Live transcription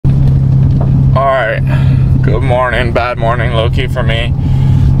Alright, good morning, bad morning, low-key for me.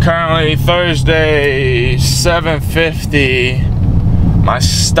 Currently Thursday, 7:50. My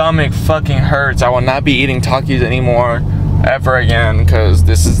stomach fucking hurts. I will not be eating Takis anymore, ever again, because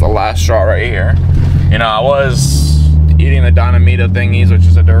this is the last straw right here. You know, I was eating the Dynamita thingies, which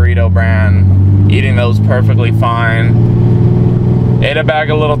is a Dorito brand, eating those perfectly fine. Ate a bag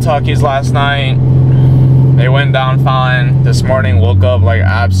of little Takis last night. They went down fine. This morning woke up like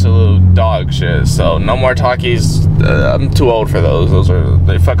absolute dog shit. So no more Takis. I'm too old for those.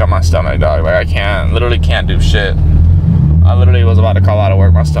 They fuck up my stomach, dog. Like literally can't do shit. I literally was about to call out of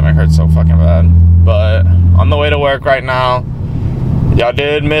work. My stomach hurts so fucking bad. But on the way to work right now. Y'all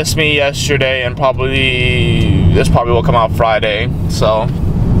did miss me yesterday, and this probably will come out Friday. So a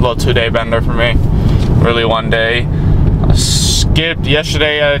little 2-day bender for me. Really 1 day. Skipped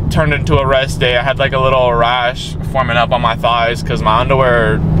yesterday. I turned into a rest day. I had like a little rash forming up on my thighs because my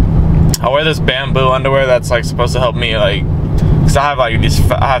underwear, I wear this bamboo underwear that's like supposed to help me, like, because I have like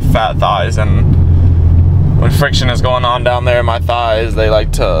I have fat thighs, and when friction is going on down there in my thighs, they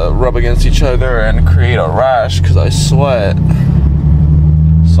like to rub against each other and create a rash because I sweat.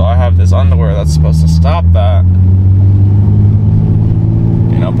 So I have this underwear that's supposed to stop that,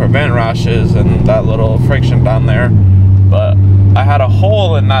 you know, prevent rashes and that little friction down there. But I had a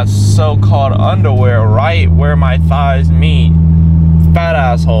hole in that so-called underwear right where my thighs meet. Fat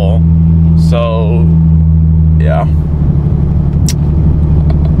asshole. So, yeah.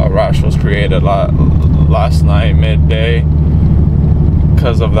 A rash was created last night, midday,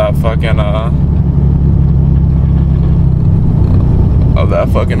 because of that fucking,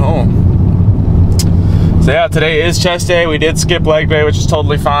 hole. So yeah, today is chest day. We did skip leg day, which is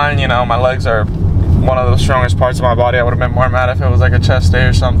totally fine. You know, my legs are one of the strongest parts of my body. I would have been more mad if it was like a chest day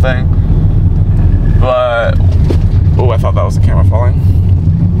or something. But, oh, I thought that was the camera falling.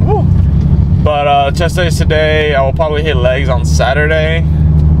 Ooh. But chest day is today. I will probably hit legs on Saturday.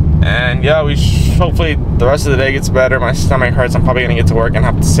 And yeah, hopefully the rest of the day gets better. My stomach hurts. I'm probably gonna get to work and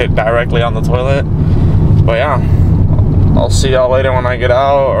have to sit directly on the toilet. But yeah, I'll see y'all later when I get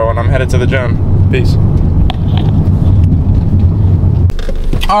out or when I'm headed to the gym. Peace.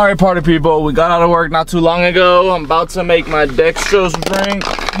 Alright, party people, we got out of work not too long ago. I'm about to make my dextrose drink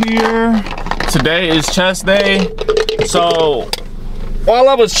here. Today is chest day. So while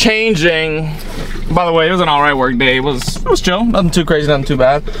I was changing, by the way, it was an alright work day. It was chill, nothing too crazy, nothing too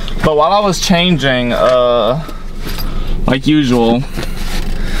bad. But while I was changing, like usual,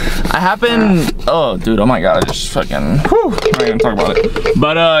 I happened, oh dude, oh my god, I just fucking, whew, I'm not gonna talk about it.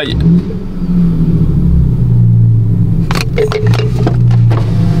 But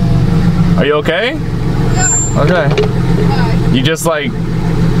are you okay? Yeah. Okay. Why? You just like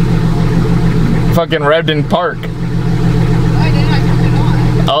fucking revved in park. No, I didn't. I turned it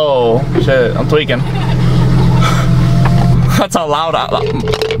on. Oh shit! I'm tweaking. That's how loud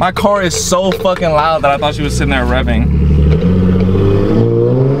my car is so fucking loud that I thought she was sitting there revving.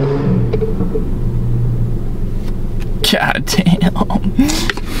 God damn.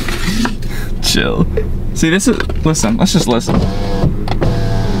 Chill. See, this is. Listen. Let's just listen.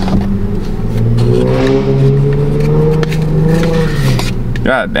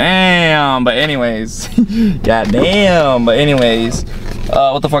 God damn, but anyways, god damn, but anyways,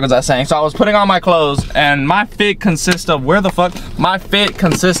 what the fuck was I saying? So I was putting on my clothes, and my fit consists of, my fit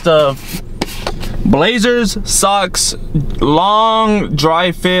consists of blazers, socks, long,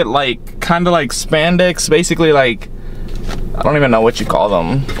 dry fit, like, kind of like spandex, basically like, I don't even know what you call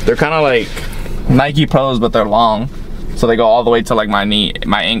them. They're kind of like Nike Pros, but they're long, so they go all the way to like my knee,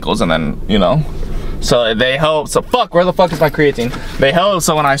 my ankles, and then, you know. So they help, so fuck, where the fuck is my creatine? They help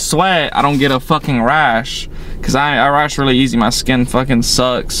so when I sweat, I don't get a fucking rash. Cause I rash really easy, my skin fucking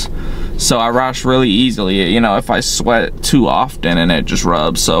sucks. So I rash really easily, you know, if I sweat too often and it just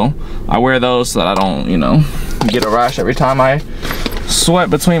rubs. So I wear those so that I don't, you know, get a rash every time I sweat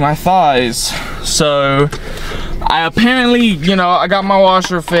between my thighs. So I apparently, you know, I got my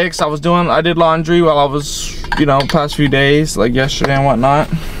washer fixed. I did laundry while I was, you know, past few days, like yesterday and whatnot.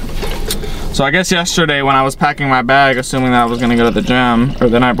 So I guess yesterday when I was packing my bag, assuming that I was gonna go to the gym, or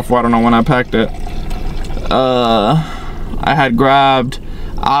the night before, I don't know when I packed it, I had grabbed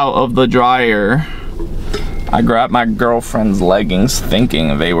out of the dryer, I grabbed my girlfriend's leggings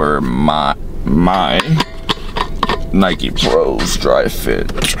thinking they were my Nike Pros dry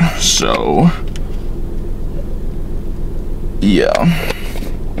fit. So, yeah.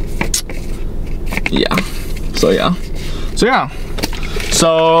 So yeah.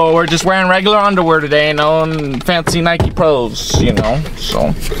 So we're just wearing regular underwear today, no fancy Nike Pros, you know.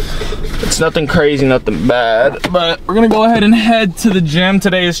 So it's nothing crazy, nothing bad. But we're gonna go ahead and head to the gym.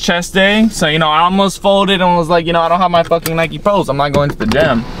 Today is chest day. So, you know, I almost folded and was like, you know, I don't have my fucking Nike Pros. I'm not going to the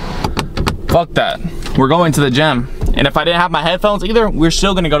gym. Fuck that. We're going to the gym. And if I didn't have my headphones either, we're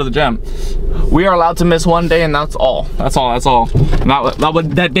still gonna go to the gym. We are allowed to miss one day, and that's all. That's all, that's all.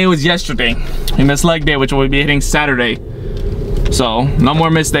 That day was yesterday. We missed leg day, which will be hitting Saturday. So, no more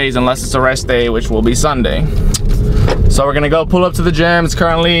missed days unless it's a rest day, which will be Sunday. So we're gonna go pull up to the gym. It's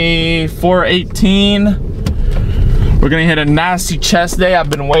currently 4:18. We're gonna hit a nasty chest day. I've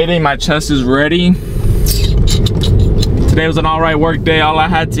been waiting, my chest is ready. Today was an all right work day. All I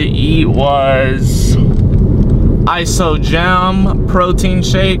had to eat was ISO Gem protein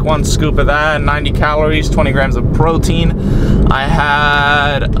shake, 1 scoop of that, 90 calories, 20 grams of protein. I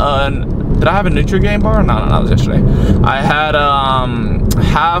had did I have a Nutri-Grain bar? No, that was yesterday. I had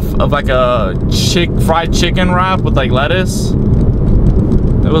half of like a fried chicken wrap with like lettuce.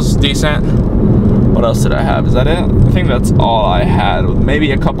 It was decent. What else did I have? Is that it? I think that's all I had.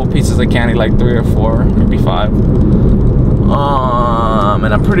 Maybe a couple pieces of candy, like 3 or 4, maybe 5.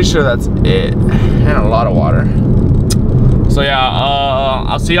 And I'm pretty sure that's it. And a lot of water. So yeah,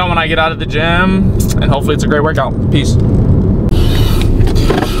 I'll see y'all when I get out of the gym, and hopefully it's a great workout. Peace.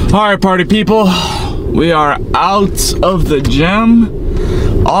 All right, party people, we are out of the gym.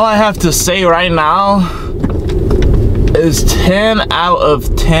 All I have to say right now is 10 out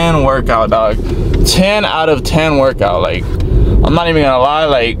of 10 workout, dog. 10 out of 10 workout. Like, I'm not even gonna lie,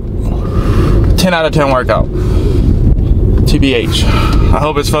 like 10 out of 10 workout. TBH. I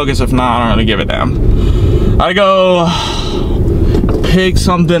hope it's focused. If not, I don't really give a damn. I go pick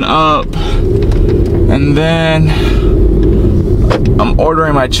something up, and then I'm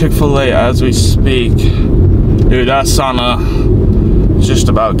ordering my Chick-fil-A as we speak. Dude, that sauna just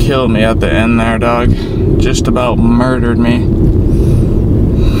about killed me at the end there, dog. Just about murdered me.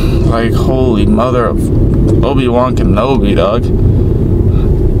 Like, holy mother of Obi-Wan Kenobi, dog.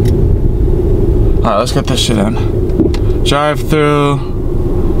 Alright, let's get this shit in. Drive through.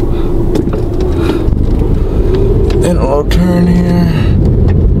 Then a little turn here.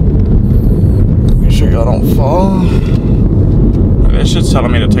 Make sure y'all don't fall. This shit's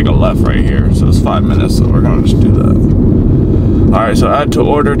telling me to take a left right here. So it's 5 minutes, so we're gonna just do that. Alright, so I had to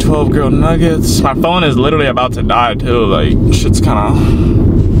order 12 grilled nuggets. My phone is literally about to die too. Like, shit's kinda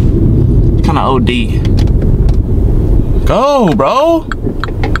OD. Go, bro!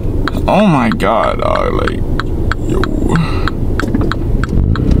 Oh my god, dog, like, yo.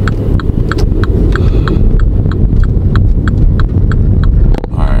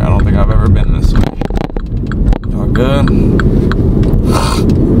 Alright, I don't think I've ever been this way. Y'all good?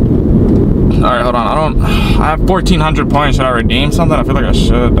 Alright, hold on, I have 1,400 points. Should I redeem something? I feel like I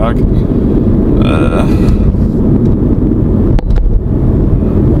should, dog. Alright,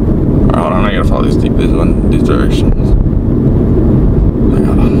 hold on, I gotta follow these directions.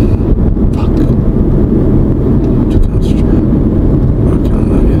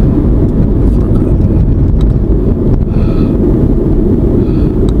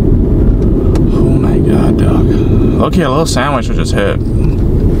 Okay, a little sandwich we just hit.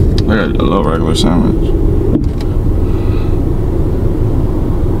 Look at a little regular sandwich.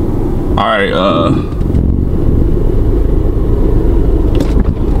 Alright,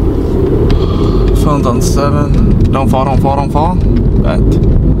 phone's on 7. Don't fall, don't fall, don't fall. Bet.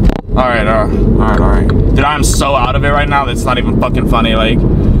 Alright, alright. Dude, I'm so out of it right now that it's not even fucking funny, like.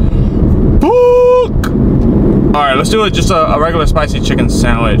 Book! Alright, let's do it just a regular spicy chicken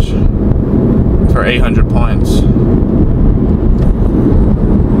sandwich for 800 points.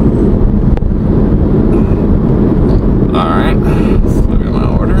 Alright, let's look at my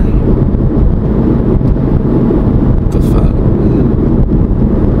order. What the fuck?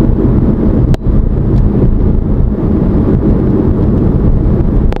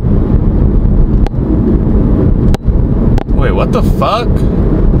 Wait, what the fuck?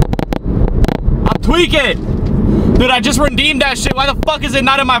 I'm tweaking! Dude, I just redeemed that shit. Why the fuck is it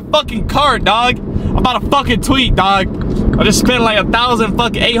not in my fucking cart, dog? I'm about to fucking tweet, dog. I just spent like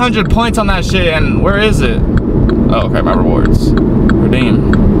 800 points on that shit, and where is it? Oh, okay, my rewards.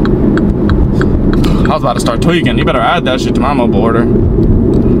 Redeem. I was about to start tweaking. You better add that shit to my mobile order.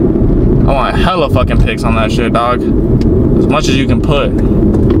 I want hella fucking pics on that shit, dog. As much as you can put.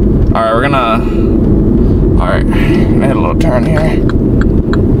 Alright, we're gonna... Alright, gonna hit a little turn here.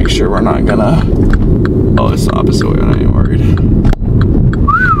 Make sure we're not gonna... Oh, it's the opposite way. I'm not even worried.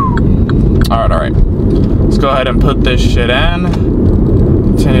 Alright. Let's go ahead and put this shit in.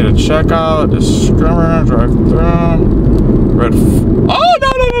 Continue to check out. Discriminator, drive through. Red. Oh,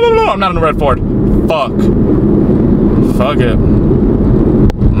 no. I'm not in a red Ford. Fuck it.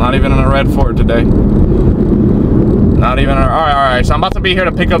 I'm not even in a red Ford today. Not even in a, all right. So I'm about to be here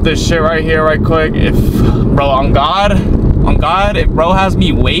to pick up this shit right here, right quick. If, bro, on God, if bro has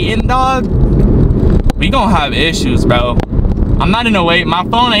me waiting, dog, we gonna have issues, bro. I'm not in the wait. My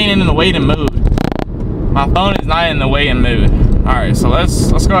phone ain't in the waiting mood. My phone is not in the waiting mood. All right, so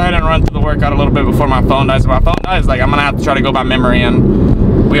let's go ahead and run through the workout a little bit before my phone dies. If my phone dies, like, I'm gonna have to try to go by memory,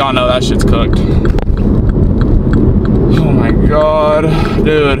 and we all know that shit's cooked. Oh my God,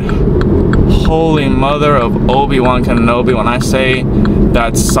 dude. Holy mother of Obi-Wan Kenobi, when I say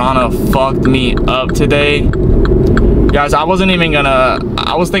that sauna fucked me up today. Guys, I wasn't even gonna,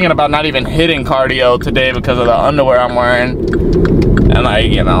 I was thinking about not even hitting cardio today because of the underwear I'm wearing. And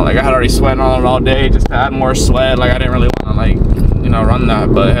like, you know, like I had already sweating on it all day just to add more sweat. Like I didn't really want to, like, you know, run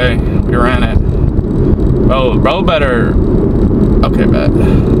that, but hey, we ran it. Bro better, okay, bet.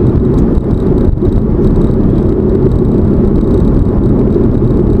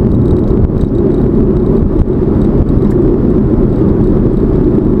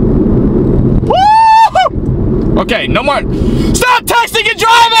 Okay, no more. Stop texting and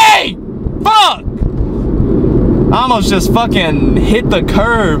driving! Fuck! I almost just fucking hit the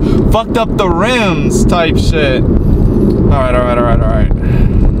curb, fucked up the rims type shit. Alright. I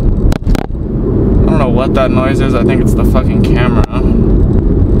don't know what that noise is. I think it's the fucking camera.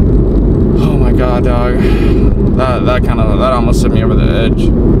 Oh my God, dog. That almost hit me over the edge.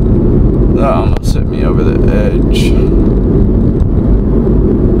 That almost hit me over the edge.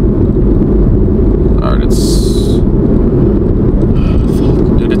 Alright,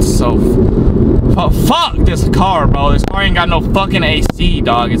 oh, fuck this car, bro. This car ain't got no fucking AC,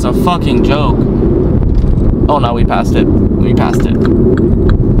 dog. It's a fucking joke. Oh no, we passed it. We passed it.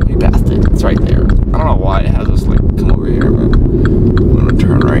 It's right there. I don't know why it has us like come over here, but I'm gonna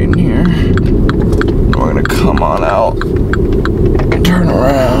turn right in here. We're gonna come on out and turn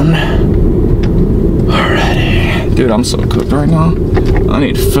around. Alrighty. Dude, I'm so cooked right now. I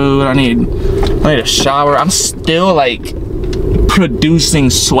need food. I need a shower. I'm still like producing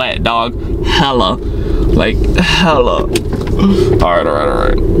sweat, dog. Hella. Like, hella.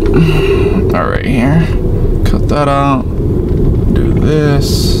 Alright. Alright, here. Cut that out. Do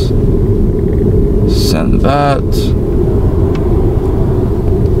this. Send that.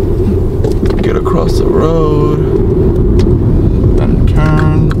 Get across the road. Then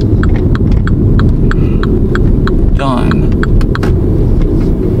turn. Done.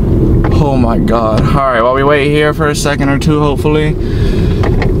 Oh my God. Alright, while we wait here for a second or two, hopefully,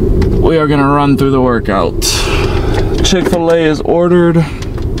 we are gonna run through the workout. Chick-fil-A is ordered.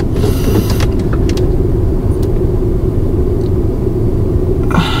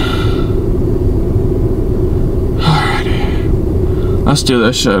 Alrighty. Let's do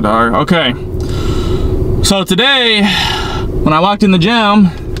this shit, dog. Okay. So today, when I walked in the gym,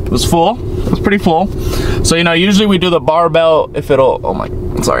 it was full. It was pretty full. So, you know, usually we do the barbell if it'll, oh my,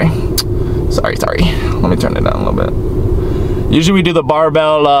 sorry. Let me turn it down a little bit. Usually we do the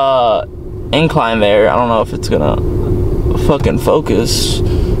barbell incline there. I don't know if it's gonna fucking focus,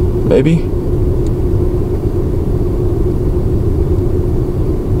 maybe.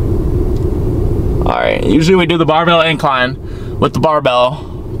 Alright, usually we do the barbell incline with the barbell.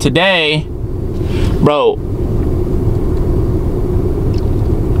 Today, bro,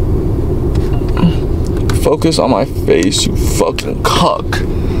 focus on my face, you fucking cuck.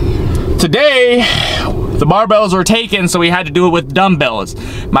 Today, the barbells were taken, so we had to do it with dumbbells.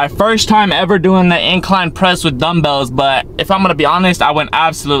 My first time ever doing the incline press with dumbbells, but if I'm gonna be honest, I went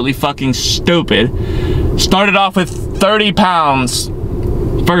absolutely fucking stupid. Started off with 30 pounds,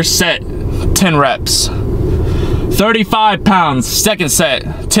 first set, 10 reps. 35 pounds, second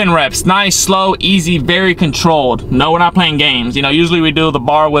set, 10 reps. Nice, slow, easy, very controlled. No, we're not playing games. You know, usually we do the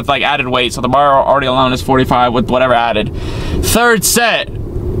bar with like added weight, so the bar already alone is 45 with whatever added. Third set,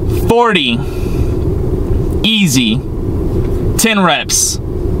 40, easy, 10 reps.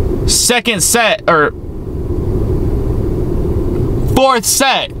 Second set, or fourth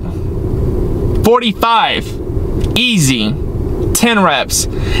set, 45, easy, 10 reps.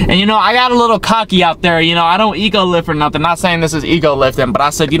 And you know, I got a little cocky out there. You know, I don't ego lift or nothing. Not saying this is ego lifting, but I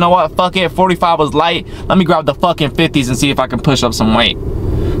said, you know what, fuck it, 45 was light. Let me grab the fucking 50s and see if I can push up some weight.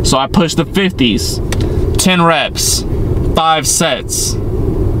 So I pushed the 50s, 10 reps, 5 sets.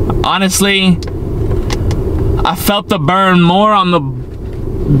 Honestly, I felt the burn more on the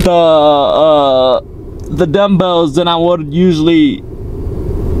dumbbells than I would usually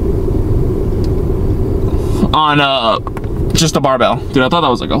on just a barbell. Dude, I thought that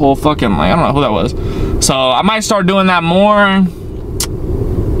was like a whole fucking, like, I don't know who that was. So I might start doing that more.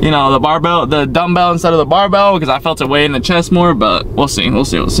 You know, the dumbbell instead of the barbell, because I felt it weight in the chest more, but we'll see.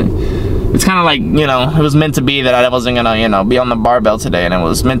 It's kind of like, you know, it was meant to be that I wasn't gonna, you know, be on the barbell today, and it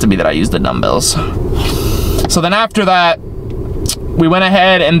was meant to be that I used the dumbbells. So then after that, we went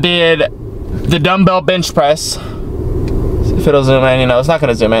ahead and did the dumbbell bench press. If it'll zoom in, you know, it's not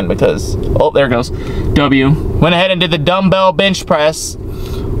gonna zoom in because, oh, there it goes, W. Went ahead and did the dumbbell bench press.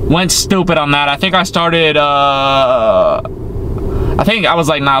 Went stupid on that. I think I started, I think I was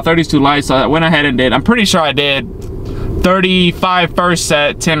like, nah, 30's too light, so I went ahead and did, I'm pretty sure I did 35 first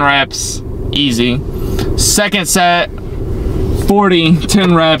set, 10 reps, easy. Second set, 40,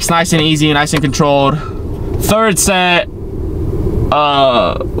 10 reps, nice and easy, nice and controlled. Third set,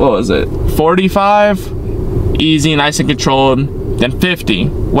 what was it, 45, easy, nice and controlled. Then 50,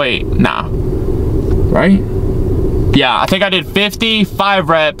 wait, nah, right? Yeah, I think I did 50, 5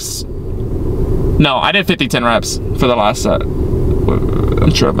 reps. No, I did 50, 10 reps for the last set.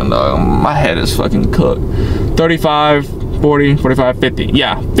 I'm tripping, dog. My head is fucking cooked. 35, 40, 45, 50.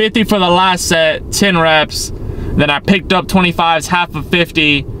 Yeah, 50 for the last set, 10 reps. Then I picked up 25s, half of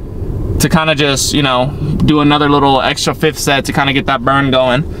 50 to kind of just, you know, do another little extra 5th set to kind of get that burn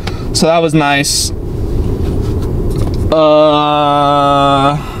going. So that was nice.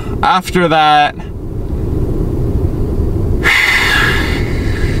 After that,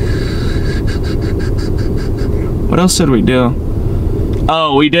 what else did we do?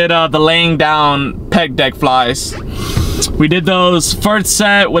 Oh, we did the laying down pec deck flies. We did those first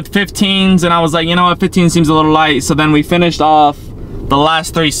set with 15s, and I was like, you know what, 15 seems a little light. So then we finished off the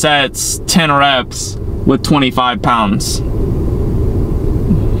last 3 sets, 10 reps with 25 pounds.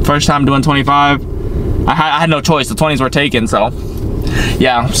 First time doing 25. I had no choice, the 20s were taken, so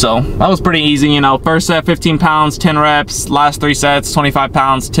yeah, so that was pretty easy, you know. First set, 15 pounds, 10 reps. Last 3 sets, 25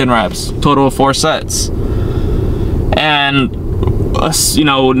 pounds, 10 reps. Total of 4 sets. And you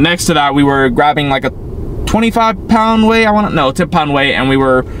know, next to that, we were grabbing like a 25-pound weight, 10-pound weight, and we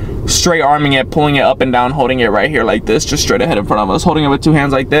were straight arming it, pulling it up and down, holding it right here like this, just straight ahead in front of us, holding it with 2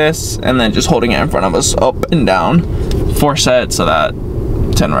 hands like this, and then just holding it in front of us, up and down. 4 sets of that,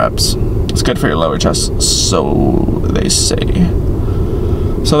 10 reps. It's good for your lower chest, so they say.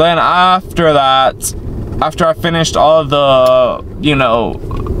 So then after that, after I finished all of the, you know,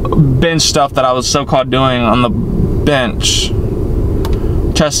 bench stuff that I was so-called doing on the bench,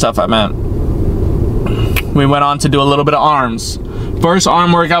 chest stuff I meant, we went on to do a little bit of arms. First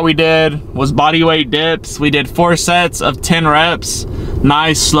arm workout we did was body weight dips. We did 4 sets of 10 reps.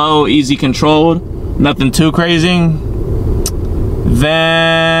 Nice, slow, easy, controlled. Nothing too crazy.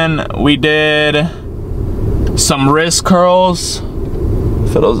 Then we did some wrist curls.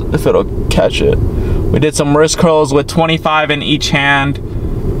 If it'll catch it. We did some wrist curls with 25 in each hand.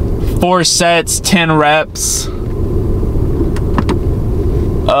 4 sets, 10 reps.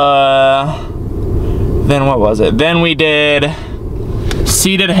 Then what was it? Then we did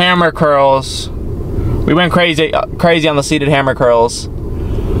seated hammer curls. We went crazy on the seated hammer curls.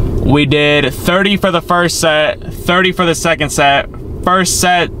 We did 30 for the first set, 30 for the second set. First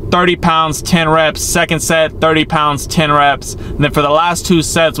set, 30 pounds, 10 reps. Second set, 30 pounds, 10 reps. And then for the last 2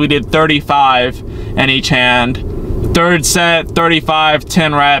 sets, we did 35 in each hand. Third set, 35,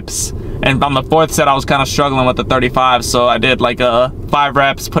 10 reps. And on the 4th set, I was kind of struggling with the 35, so I did like 5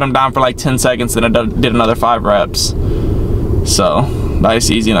 reps, put them down for like 10 seconds, and I did another 5 reps. So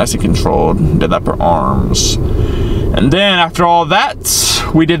nice, easy, nice and controlled. Did that for arms. And then after all that,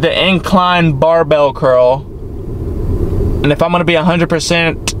 we did the incline barbell curl. And if I'm gonna be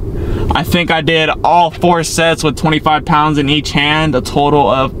 100%, I think I did all 4 sets with 25 pounds in each hand. A total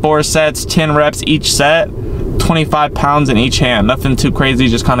of 4 sets, 10 reps each set. 25 pounds in each hand. Nothing too crazy,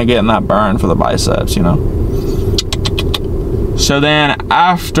 just kind of getting that burn for the biceps, you know. So then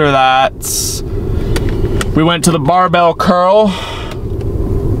after that, we went to the barbell curl.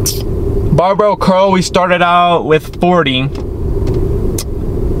 Barbell curl, we started out with 40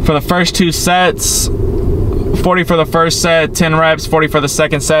 for the first 2 sets. 40 for the first set, 10 reps. 40 for the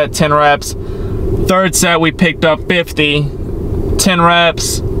second set, 10 reps. Third set, we picked up 50, 10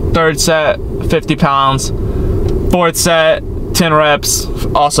 reps. Third set, 50 pounds. 4th set, 10 reps,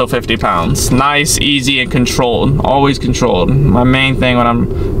 also 50 pounds. Nice, easy, and controlled. Always controlled. My main thing when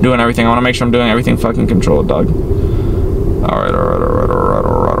I'm doing everything, I want to make sure I'm doing everything fucking controlled, dog. Alright.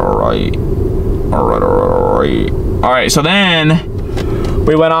 Alright, so then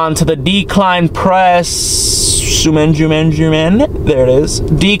we went on to the decline press. Zoom in. There it is.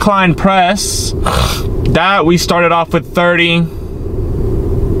 Decline press. That we started off with 30.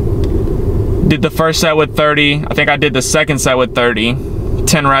 Did the first set with 30. I think I did the second set with 30.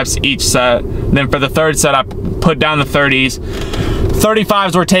 10 reps each set. Then for the third set, I put down the 30s.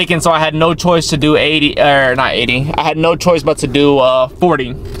 35s were taken, so I had no choice to do 80, or not 80. I had no choice but to do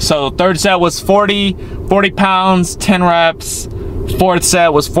 40. So third set was 40 pounds, 10 reps. Fourth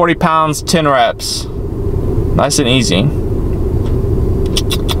set was 40 pounds, 10 reps. Nice and easy.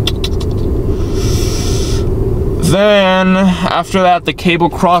 Then after that, the cable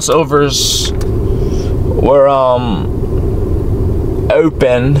crossovers were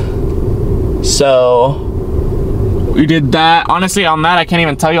open, so we did that. Honestly, on that I can't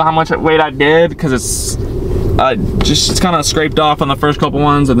even tell you how much weight I did, because it's kind of scraped off on the first couple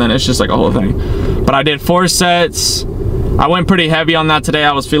ones, and then it's just like a whole thing. But I did 4 sets. I went pretty heavy on that today.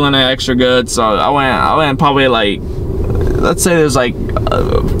 I was feeling it extra good, so I went probably like, let's say there's like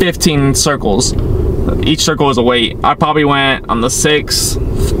 15 circles. Each circle was a weight. I probably went on the 6th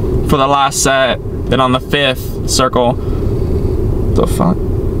for the last set, then on the 5th circle. The fuck?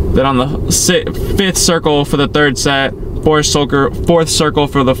 Then on the 5th circle for the 3rd set, 4th circle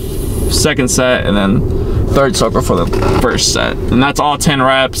for the 2nd set, and then 3rd circle for the 1st set. And that's all 10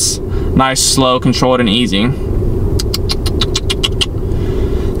 reps. Nice, slow, controlled, and easy.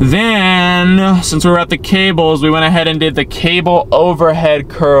 Then, since we were at the cables, we went ahead and did the cable overhead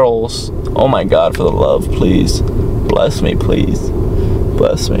curls. Oh my God, for the love, please. Bless me, please.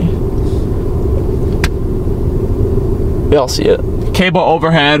 Bless me. Y'all see it. Cable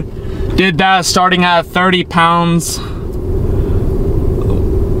overhead. Did that starting at 30 pounds.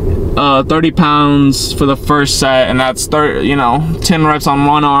 30 pounds for the first set, and that's 10 reps on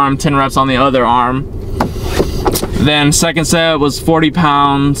one arm, 10 reps on the other arm. Then second set was 40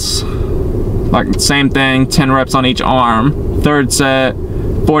 pounds, like same thing, 10 reps on each arm. Third set,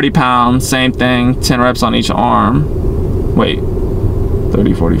 40 pounds, same thing, 10 reps on each arm. Wait,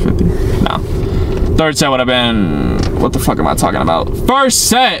 30, 40, 50, no. Third set would have been, what the fuck am I talking about? First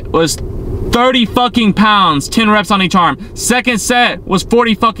set was 30 fucking pounds, 10 reps on each arm. Second set was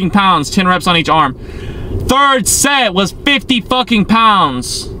 40 fucking pounds, 10 reps on each arm. Third set was 50 fucking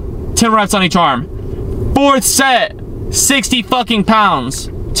pounds, 10 reps on each arm. Fourth set, 60 fucking pounds,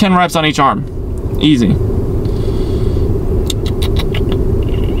 10 reps on each arm. Easy.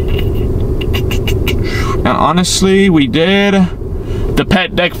 And honestly, we did the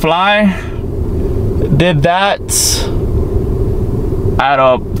pet deck fly. Did that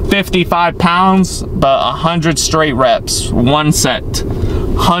at 55 pounds, but 100 straight reps, one set.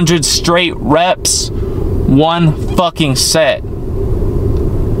 100 straight reps, one fucking set.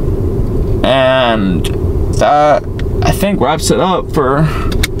 And that, I think, wraps it up for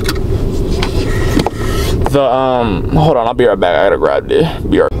the hold on, I'll be right back. I gotta grab the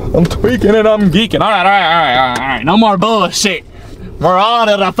beer. I'm tweaking it, I'm geeking. All right. No more bullshit. We're on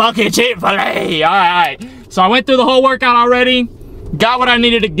to the fucking Chick-fil-A. All right. So I went through the whole workout already. Got what I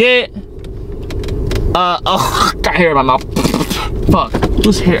needed to get. Oh, got hair in my mouth. Fuck.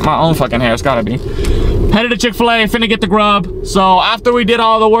 Who's hair? My own fucking hair. It's gotta be. Headed to Chick-fil-A, finna get the grub. So after we did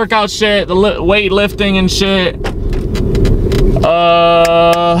all the workout shit, the weight lifting and shit,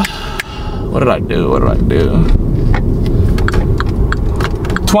 what did I do?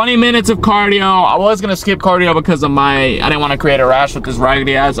 20 minutes of cardio. I was gonna skip cardio because of I didn't want to create a rash with this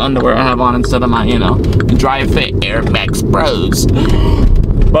raggedy ass underwear I have on instead of my, dry fit Air Max Pros.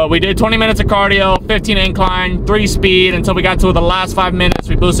 But we did 20 minutes of cardio, 15 incline, 3 speed until we got to the last 5 minutes.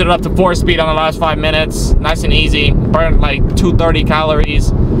 We boosted it up to 4 speed on the last 5 minutes. Nice and easy. Burned like 230 calories.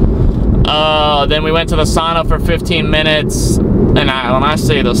 Then we went to the sauna for 15 minutes. And when I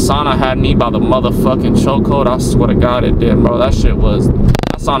say the sauna had me by the motherfucking chokehold, I swear to God it did, bro. That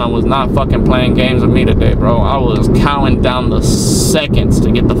sauna was not fucking playing games with me today, bro. I was counting down the seconds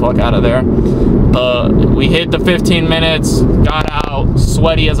to get the fuck out of there. We hit the 15 minutes, got out,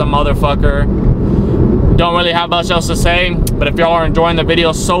 sweaty as a motherfucker. Don't really have much else to say, but if y'all are enjoying the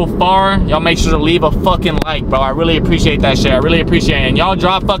video so far, y'all make sure to leave a fucking like, bro. I really appreciate that shit. I really appreciate it. And y'all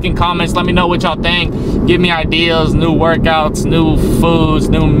drop fucking comments. Let me know what y'all think. Give me ideas, new workouts, new foods,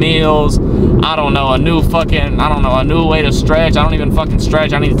 new meals. I don't know, a new way to stretch. I don't even fucking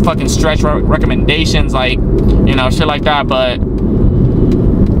stretch. I need fucking stretch recommendations, like, shit like that. But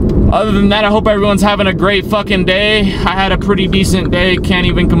other than that, I hope everyone's having a great fucking day. I had a pretty decent day. Can't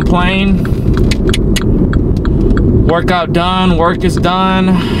even complain. Workout done, work is done.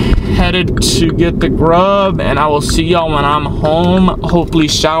 Headed to get the grub, and I will see y'all when I'm home, hopefully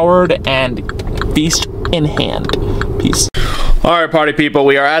showered and feast in hand. Peace. All right, party people,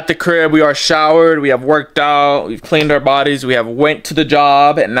 we are at the crib, we are showered, we have worked out, we've cleaned our bodies, we have went to the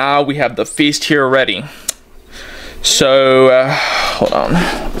job, and now we have the feast here ready. So, hold on.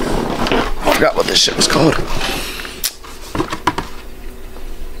 I forgot what this shit was called.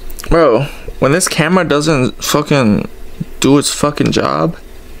 Bro, when this camera doesn't fucking do its fucking job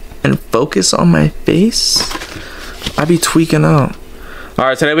and focus on my face, I be tweaking out.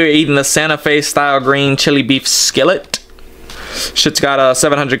 Alright, today we're eating the Santa Fe style green chili beef skillet. Shit's got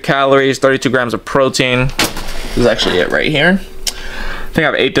 700 calories, 32 grams of protein. This is actually it right here. I think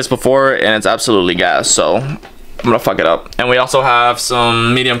I've ate this before and it's absolutely gas, so I'm gonna fuck it up. And we also have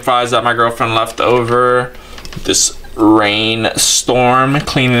some medium fries that my girlfriend left over. This Rainstorm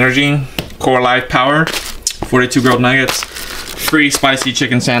Clean Energy Core Life Power, 42 grilled nuggets, free spicy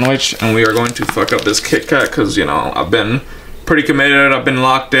chicken sandwich, and we are going to fuck up this Kit Kat because, you know, I've been pretty committed, I've been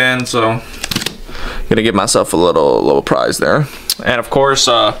locked in, so I'm gonna give myself a little prize there. And of course,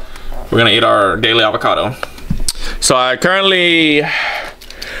 we're gonna eat our daily avocado. So I currently,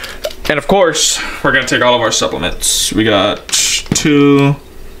 and of course, we're gonna take all of our supplements. We got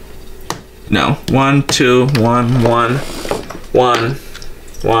 1,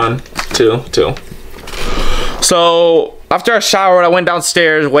 2, 2. So after I showered, I went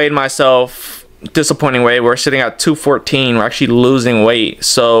downstairs, weighed myself. Disappointing weight. We're sitting at 214. We're actually losing weight.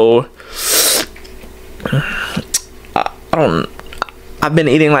 So I've been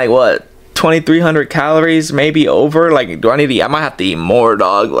eating like what, 2,300 calories, maybe over. Like, do I need to eat? I might have to eat more,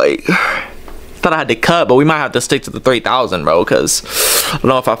 dog. Like, thought I had to cut, but we might have to stick to the 3,000, bro, because I don't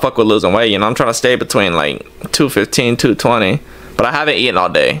know if I fuck with losing weight. You know, I'm trying to stay between like 215, 220, but I haven't eaten all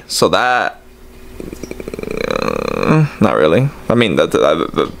day, so that not really. I mean,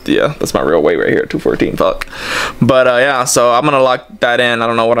 yeah, that's my real weight right here, 214. Fuck. But yeah, so I'm gonna lock that in. I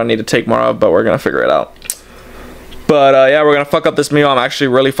don't know what I need to take more of, but we're gonna figure it out. But yeah, we're gonna fuck up this meal. I'm actually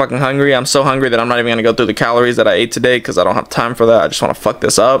really fucking hungry. I'm so hungry that I'm not even gonna go through the calories that I ate today because I don't have time for that. I just want to fuck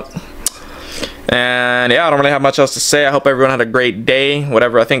this up. And yeah, I don't really have much else to say. I hope everyone had a great day.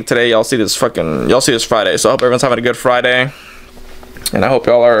 Whatever. I think today y'all see this Friday. So I hope everyone's having a good Friday. And I hope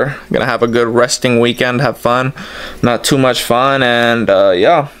y'all are gonna have a good resting weekend. Have fun, not too much fun. And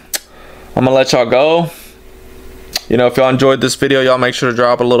yeah, I'm gonna let y'all go. You know, if y'all enjoyed this video, y'all make sure to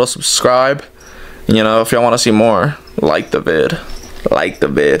drop a little subscribe. And, you know, if y'all want to see more, like the vid. Like the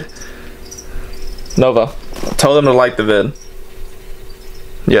vid. Nova, tell them to like the vid.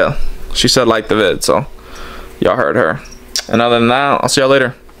 Yeah, she said like the vid, so y'all heard her. And other than that, I'll see y'all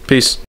later. Peace.